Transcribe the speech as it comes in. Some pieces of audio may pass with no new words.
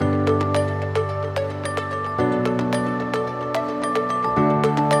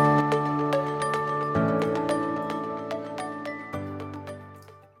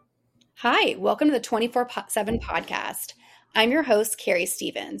Hi, welcome to the 24/7 podcast. I'm your host, Keri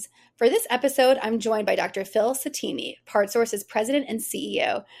Stephens. For this episode, I'm joined by Dr. Phil Settimi, PartsSource's president and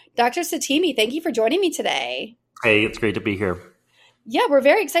CEO. Dr. Settimi, thank you for joining me today. Hey, it's great to be here. Yeah, we're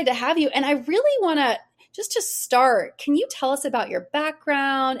very excited to have you. And I really want to, just to start, can you tell us about your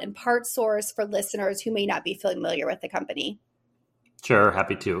background and PartsSource for listeners who may not be familiar with the company? Sure,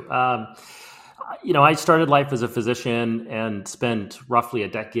 happy to. I started life as a physician and spent roughly a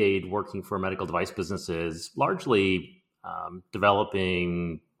decade working for medical device businesses, largely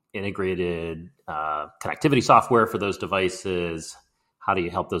developing integrated connectivity software for those devices. How do you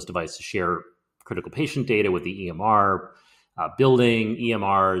help those devices share critical patient data with the EMR, building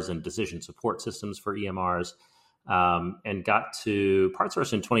EMRs and decision support systems for EMRs, and got to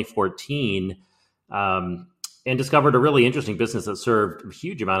PartsSource in 2014 and discovered a really interesting business that served a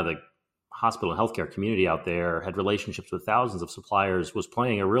huge amount of the hospital and healthcare community out there, had relationships with thousands of suppliers, was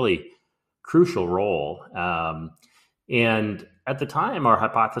playing a really crucial role. And at the time, our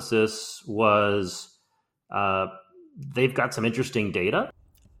hypothesis was they've got some interesting data.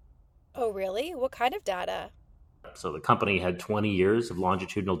 Oh, really? What kind of data? So the company had 20 years of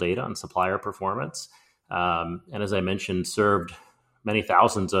longitudinal data on supplier performance. And as I mentioned, served many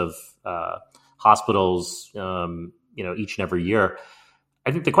thousands of hospitals, each and every year.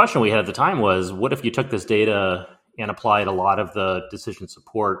 I think the question we had at the time was, what if you took this data and applied a lot of the decision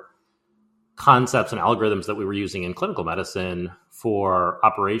support concepts and algorithms that we were using in clinical medicine for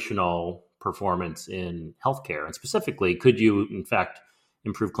operational performance in healthcare? And specifically, could you, in fact,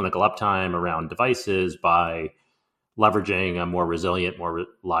 improve clinical uptime around devices by leveraging a more resilient, more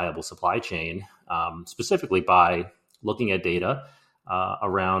reliable supply chain, specifically by looking at data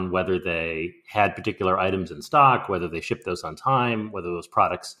around whether they had particular items in stock, whether they shipped those on time, whether those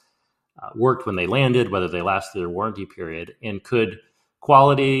products worked when they landed, whether they lasted their warranty period, and could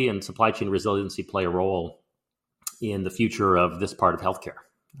quality and supply chain resiliency play a role in the future of this part of healthcare?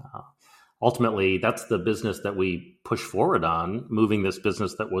 Ultimately, that's the business that we push forward on, moving this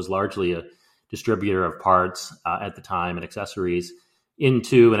business that was largely a distributor of parts at the time and accessories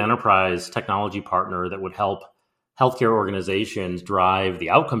into an enterprise technology partner that would help healthcare organizations drive the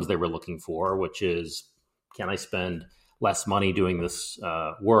outcomes they were looking for, which is, can I spend less money doing this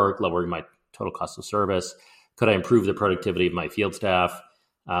work, lowering my total cost of service? Could I improve the productivity of my field staff?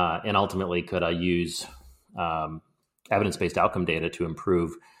 And ultimately, could I use evidence-based outcome data to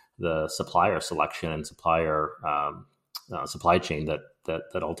improve the supplier selection and supplier supply chain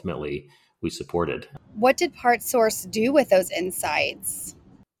that ultimately we supported? What did PartsSource do with those insights?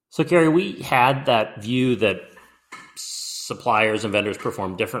 So, Keri, we had that view that suppliers and vendors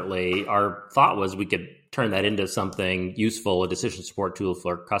perform differently. Our thought was we could turn that into something useful, a decision support tool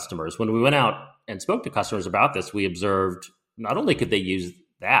for customers. When we went out and spoke to customers about this, we observed not only could they use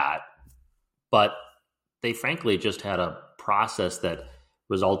that, but they frankly just had a process that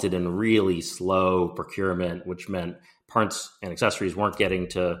resulted in really slow procurement, which meant parts and accessories weren't getting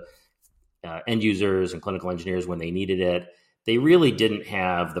to end users and clinical engineers when they needed it. They really didn't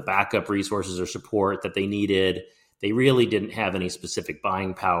have the backup resources or support that they needed. They really didn't have any specific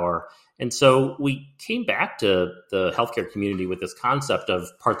buying power. And so we came back to the healthcare community with this concept of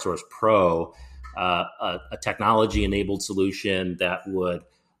PartsSource Pro, a technology-enabled solution that would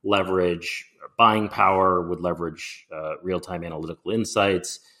leverage buying power, would leverage real-time analytical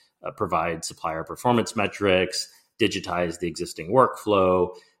insights, provide supplier performance metrics, digitize the existing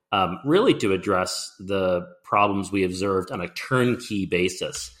workflow, really to address the problems we observed on a turnkey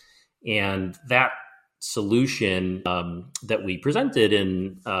basis. And that solution that we presented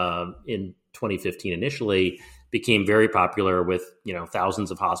in 2015 initially became very popular with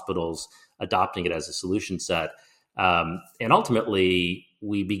thousands of hospitals adopting it as a solution set. And ultimately,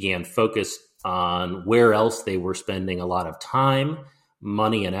 we began focus on where else they were spending a lot of time,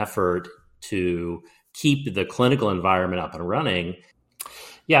 money, and effort to keep the clinical environment up and running.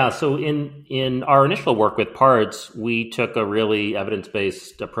 Yeah, so in our initial work with parts, we took a really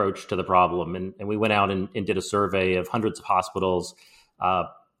evidence-based approach to the problem, and we went out and did a survey of hundreds of hospitals.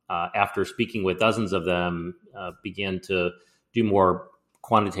 After speaking with dozens of them, began to do more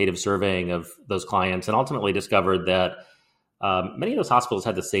quantitative surveying of those clients, and ultimately discovered that many of those hospitals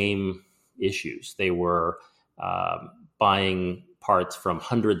had the same issues. They were buying parts from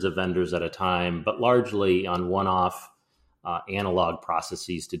hundreds of vendors at a time, but largely on one-off analog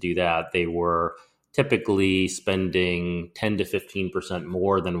processes to do that. They were typically spending 10 to 15%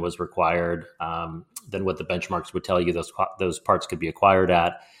 more than was required, than what the benchmarks would tell you those parts could be acquired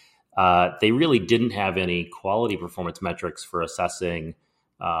at. They really didn't have any quality performance metrics for assessing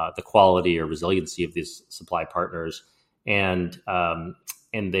the quality or resiliency of these supply partners. And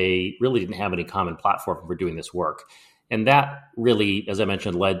and they really didn't have any common platform for doing this work. And that really, as I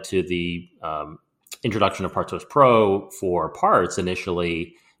mentioned, led to the introduction of PartsSource Pro for parts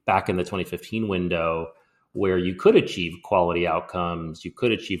initially back in the 2015 window, where you could achieve quality outcomes, you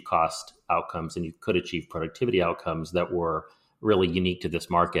could achieve cost outcomes, and you could achieve productivity outcomes that were really unique to this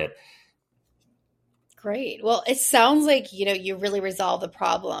market. Great. Well, it sounds like, you really resolve the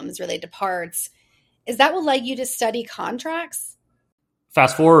problems related to parts. Is that what led you to study contracts?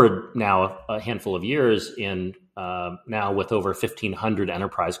 Fast forward now a handful of years, and now with over 1,500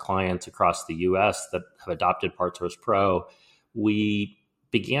 enterprise clients across the U.S. that have adopted PartsSource Pro, we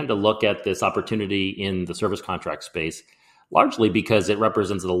began to look at this opportunity in the service contract space, largely because it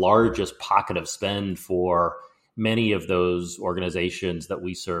represents the largest pocket of spend for many of those organizations that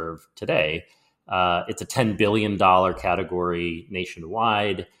we serve today. It's a $10 billion category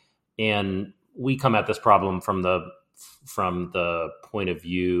nationwide, and we come at this problem from the point of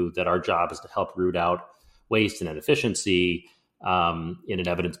view that our job is to help root out waste and inefficiency in an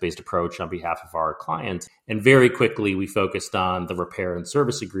evidence-based approach on behalf of our clients. And very quickly, we focused on the repair and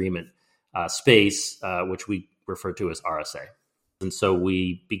service agreement space, which we refer to as RSA. And so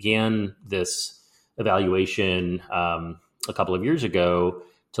we began this evaluation a couple of years ago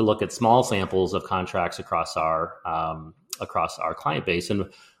to look at small samples of contracts across our client base. And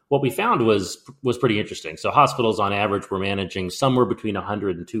what we found was pretty interesting. So hospitals on average were managing somewhere between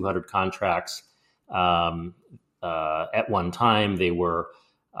 100 and 200 contracts at one time. They were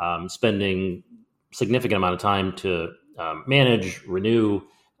spending significant amount of time to manage, renew,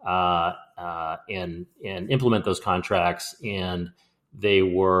 and implement those contracts. And they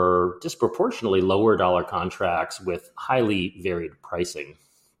were disproportionately lower dollar contracts with highly varied pricing.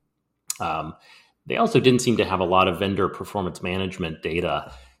 They also didn't seem to have a lot of vendor performance management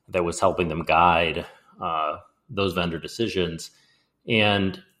data that was helping them guide those vendor decisions.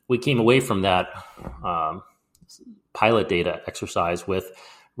 And we came away from that pilot data exercise with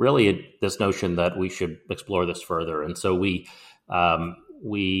really this notion that we should explore this further. And so we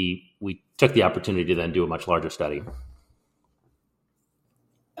took the opportunity to then do a much larger study.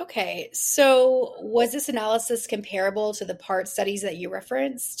 Okay, so was this analysis comparable to the part studies that you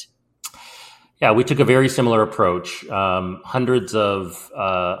referenced? Yeah, we took a very similar approach. Hundreds of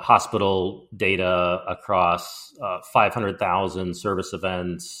hospital data across 500,000 service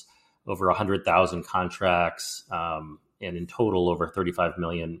events, over 100,000 contracts, and in total over 35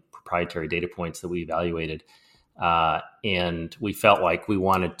 million proprietary data points that we evaluated. And we felt like we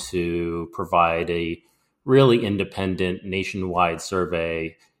wanted to provide a really independent nationwide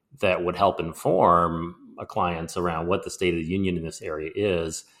survey that would help inform our clients around what the state of the union in this area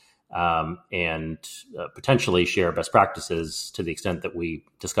is, and potentially share best practices to the extent that we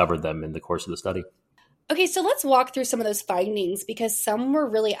discovered them in the course of the study. Okay, so let's walk through some of those findings because some were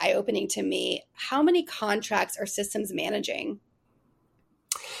really eye-opening to me. How many contracts are systems managing?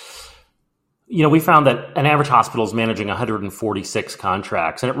 We found that an average hospital is managing 146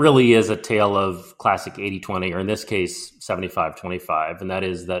 contracts, and it really is a tale of classic 80-20, or in this case, 75-25. And that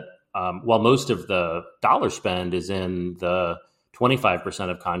is that while most of the dollar spend is in the 25%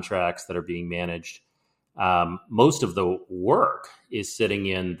 of contracts that are being managed, most of the work is sitting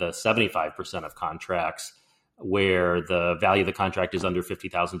in the 75% of contracts where the value of the contract is under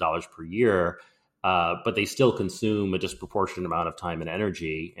 $50,000 per year, but they still consume a disproportionate amount of time and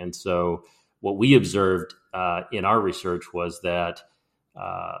energy. And so what we observed in our research was that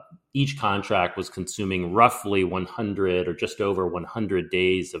each contract was consuming roughly 100 or just over 100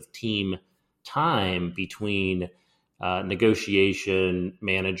 days of team time between negotiation,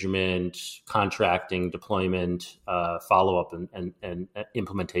 management, contracting, deployment, follow-up, and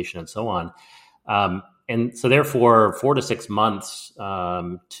implementation, and so on. And so therefore, 4 to 6 months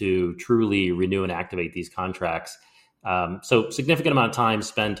to truly renew and activate these contracts. So significant amount of time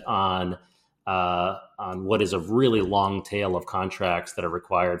spent on what is a really long tail of contracts that are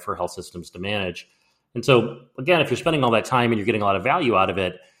required for health systems to manage. And so again, if you're spending all that time and you're getting a lot of value out of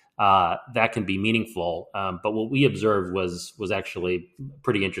it, that can be meaningful. But what we observed was actually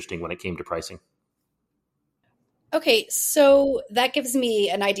pretty interesting when it came to pricing. Okay, so that gives me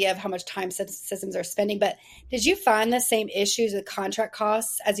an idea of how much time systems are spending, but did you find the same issues with contract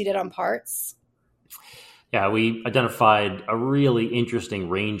costs as you did on parts? Yeah, we identified a really interesting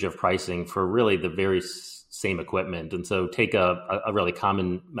range of pricing for really the very same equipment. And so take a really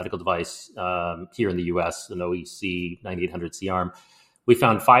common medical device here in the US, an OEC 9800 C-arm. We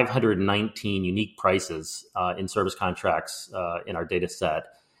found 519 unique prices in service contracts in our data set.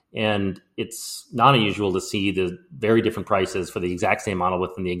 And it's not unusual to see the very different prices for the exact same model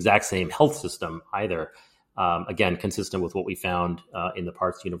within the exact same health system either. Again, consistent with what we found in the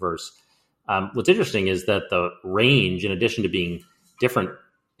parts universe. What's interesting is that the range, in addition to being different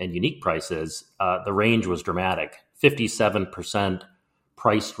and unique prices, the range was dramatic. 57%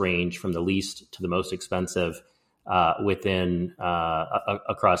 price range from the least to the most expensive within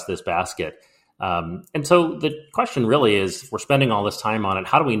across this basket. And so the question really is, if we're spending all this time on it,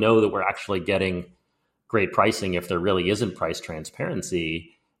 how do we know that we're actually getting great pricing if there really isn't price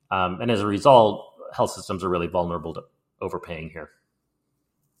transparency? And as a result, health systems are really vulnerable to overpaying here.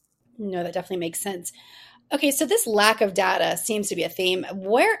 No, that definitely makes sense. Okay, so this lack of data seems to be a theme.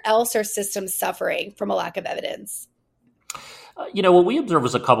 Where else are systems suffering from a lack of evidence? What we observe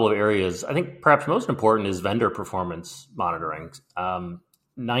was a couple of areas. I think perhaps most important is vendor performance monitoring.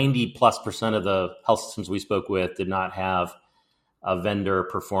 90+% of the health systems we spoke with did not have a vendor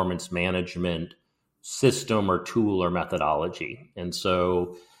performance management system or tool or methodology. And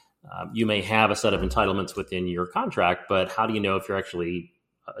so you may have a set of entitlements within your contract, but how do you know if you're actually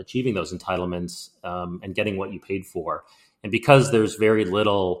achieving those entitlements and getting what you paid for? And because there's very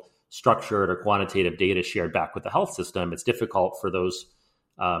little structured or quantitative data shared back with the health system, it's difficult for those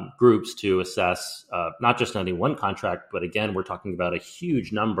groups to assess not just any one contract, but again, we're talking about a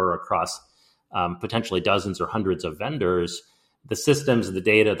huge number across potentially dozens or hundreds of vendors. The systems, the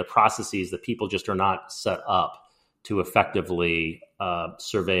data, the processes, the people just are not set up to effectively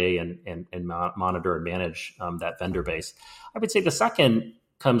survey and monitor and manage that vendor base. I would say the second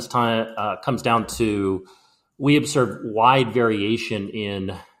comes down to, we observe wide variation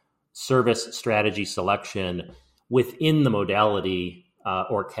in service strategy selection within the modality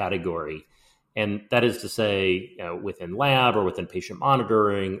or category. And that is to say, within lab or within patient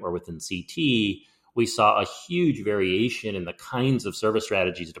monitoring or within CT, we saw a huge variation in the kinds of service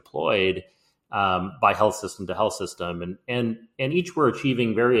strategies deployed by health system to health system. And each were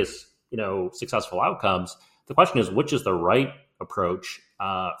achieving various, successful outcomes. The question is, which is the right approach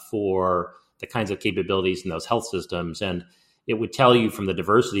for the kinds of capabilities in those health systems? And it would tell you from the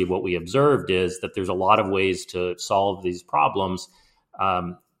diversity of what we observed is that there's a lot of ways to solve these problems.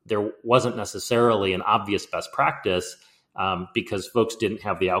 There wasn't necessarily an obvious best practice because folks didn't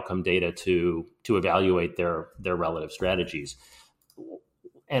have the outcome data to evaluate their relative strategies.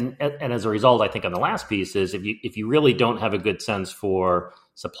 And as a result, I think on the last piece is if you really don't have a good sense for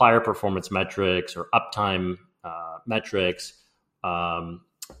supplier performance metrics or uptime metrics and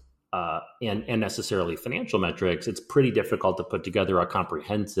necessarily financial metrics, it's pretty difficult to put together a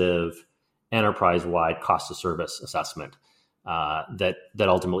comprehensive enterprise-wide cost of service assessment that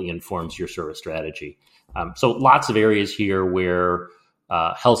ultimately informs your service strategy. So lots of areas here where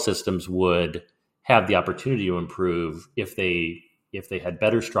health systems would have the opportunity to improve if they had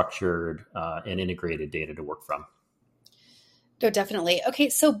better structured and integrated data to work from. No, definitely. Okay,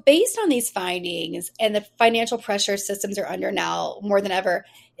 so based on these findings and the financial pressure systems are under now more than ever,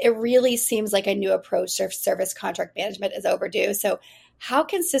 it really seems like a new approach to service contract management is overdue. So how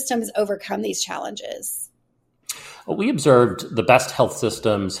can systems overcome these challenges? Well, we observed the best health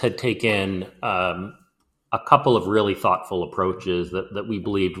systems had taken a couple of really thoughtful approaches that we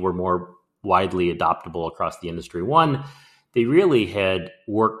believed were more widely adoptable across the industry. One, they really had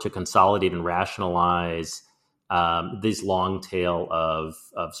worked to consolidate and rationalize this long tail of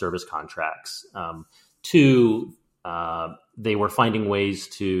service contracts. Two, they were finding ways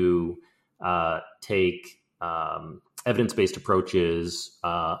to take evidence-based approaches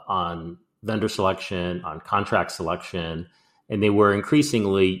on vendor selection, on contract selection, and they were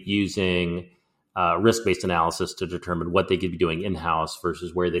increasingly using risk-based analysis to determine what they could be doing in-house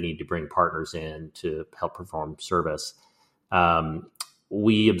versus where they need to bring partners in to help perform service.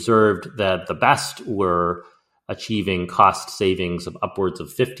 We observed that the best were achieving cost savings of upwards of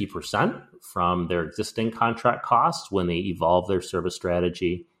 50% from their existing contract costs when they evolve their service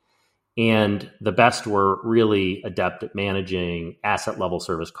strategy. And the best were really adept at managing asset level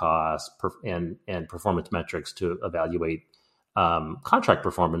service costs and performance metrics to evaluate contract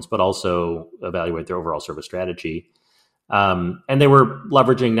performance, but also evaluate their overall service strategy. And they were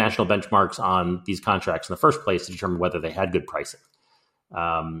leveraging national benchmarks on these contracts in the first place to determine whether they had good pricing.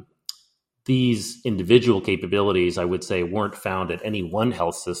 These individual capabilities, I would say, weren't found at any one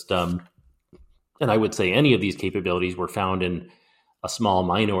health system. And I would say any of these capabilities were found in a small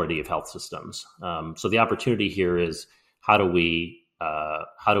minority of health systems. So the opportunity here is how do we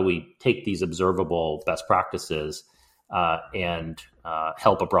take these observable best practices and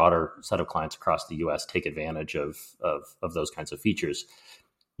help a broader set of clients across the U.S. take advantage of those kinds of features.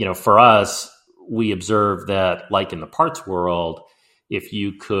 For us, we observe that, like in the parts world, if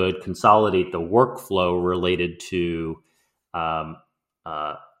you could consolidate the workflow related to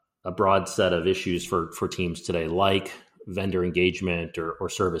a broad set of issues for teams today, like vendor engagement or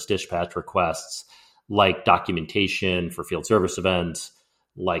service dispatch requests, like documentation for field service events,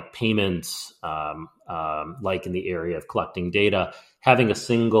 like payments, like in the area of collecting data. Having a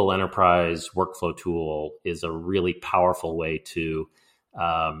single enterprise workflow tool is a really powerful way to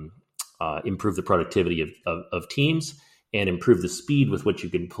improve the productivity of teams and improve the speed with which you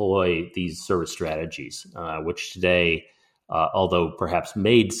can deploy these service strategies, which today, although perhaps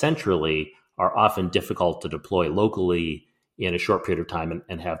made centrally, are often difficult to deploy locally in a short period of time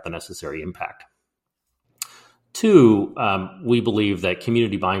and have the necessary impact. Two, we believe that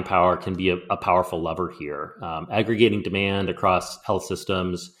community buying power can be a powerful lever here. Aggregating demand across health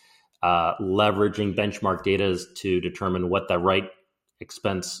systems, leveraging benchmark data to determine what the right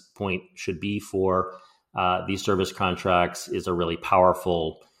expense point should be for these service contracts is a really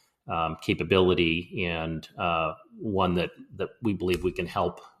powerful capability, and one that we believe we can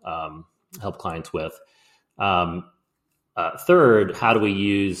help clients with. Third, how do we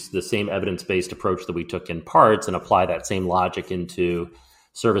use the same evidence-based approach that we took in parts and apply that same logic into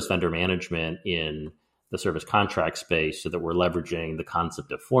service vendor management in the service contract space so that we're leveraging the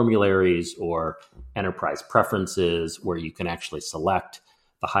concept of formularies or enterprise preferences where you can actually select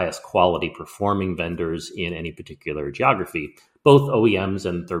the highest quality performing vendors in any particular geography, both OEMs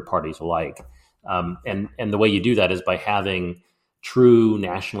and third parties alike. And the way you do that is by having true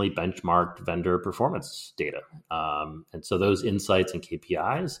nationally benchmarked vendor performance data. And so those insights and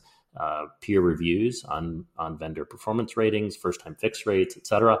KPIs, peer reviews on vendor performance ratings, first-time fix rates, et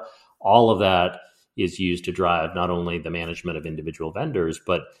cetera, all of that is used to drive not only the management of individual vendors,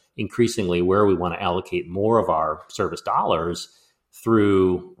 but increasingly where we want to allocate more of our service dollars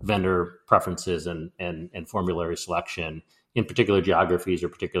through vendor preferences and formulary selection in particular geographies or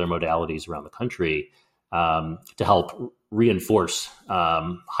particular modalities around the country, to help reinforce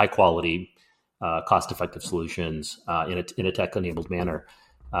high quality, cost-effective solutions in a tech-enabled manner.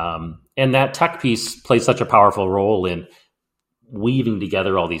 And that tech piece plays such a powerful role in weaving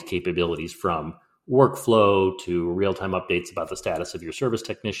together all these capabilities, from workflow to real-time updates about the status of your service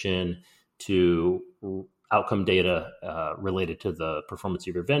technician to outcome data related to the performance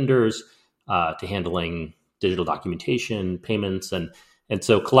of your vendors, to handling digital documentation, payments, and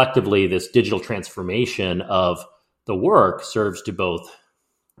so collectively, this digital transformation of the work serves to both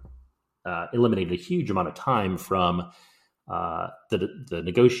eliminate a huge amount of time from the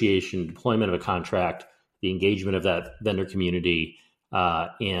negotiation, deployment of a contract, the engagement of that vendor community,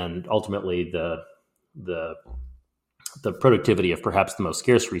 and ultimately the productivity of perhaps the most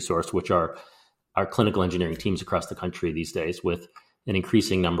scarce resource, which are our clinical engineering teams across the country these days, with an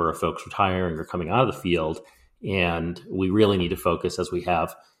increasing number of folks retiring or coming out of the field. And we really need to focus, as we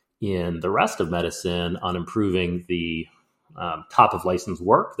have in the rest of medicine, on improving the top of license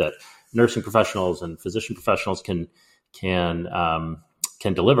work that nursing professionals and physician professionals can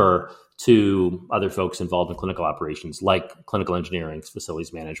deliver to other folks involved in clinical operations, like clinical engineering,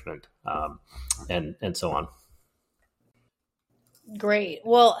 facilities management, and so on. Great.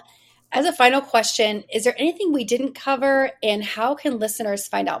 Well, as a final question, is there anything we didn't cover, and how can listeners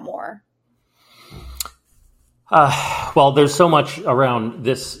find out more? Well, there's so much around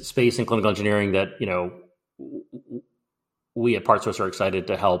this space in clinical engineering that, we at PartsSource are excited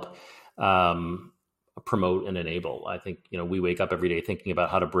to help promote and enable. I think, we wake up every day thinking about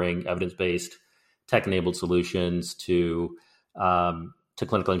how to bring evidence-based, tech-enabled solutions to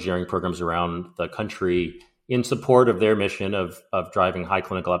clinical engineering programs around the country in support of their mission of driving high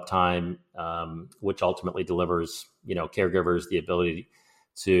clinical uptime, which ultimately delivers, caregivers the ability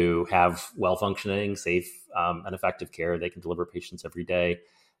to have well-functioning, safe, and effective care they can deliver patients every day.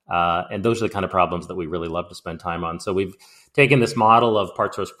 And those are the kind of problems that we really love to spend time on. So we've taken this model of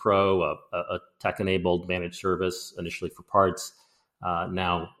PartsSource Pro, a tech-enabled managed service, initially for parts,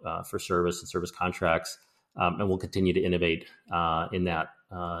 now for service and service contracts, and we'll continue to innovate in that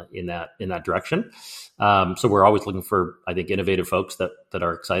direction. So we're always looking for, I think, innovative folks that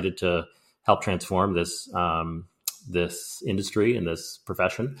are excited to help transform this industry and this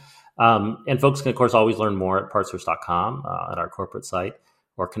profession. And folks can, of course, always learn more at partsource.com at our corporate site,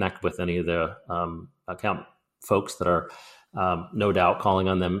 or connect with any of the account folks that are no doubt calling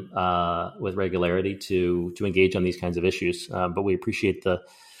on them with regularity to engage on these kinds of issues. But we appreciate the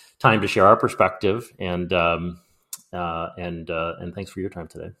time to share our perspective, and thanks for your time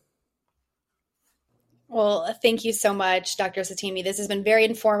today. Well, thank you so much, Dr. Settimi. This has been very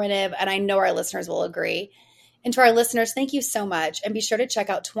informative, and I know our listeners will agree. And to our listeners, thank you so much. And be sure to check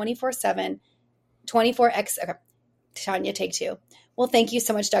out 24/7, 24X. Okay. Tanya, take two. Well, thank you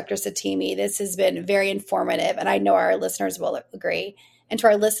so much, Dr. Settimi. This has been very informative, and I know our listeners will agree. And to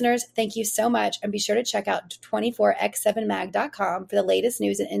our listeners, thank you so much. And be sure to check out 24x7mag.com for the latest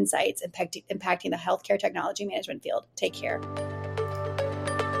news and insights impacting the healthcare technology management field. Take care.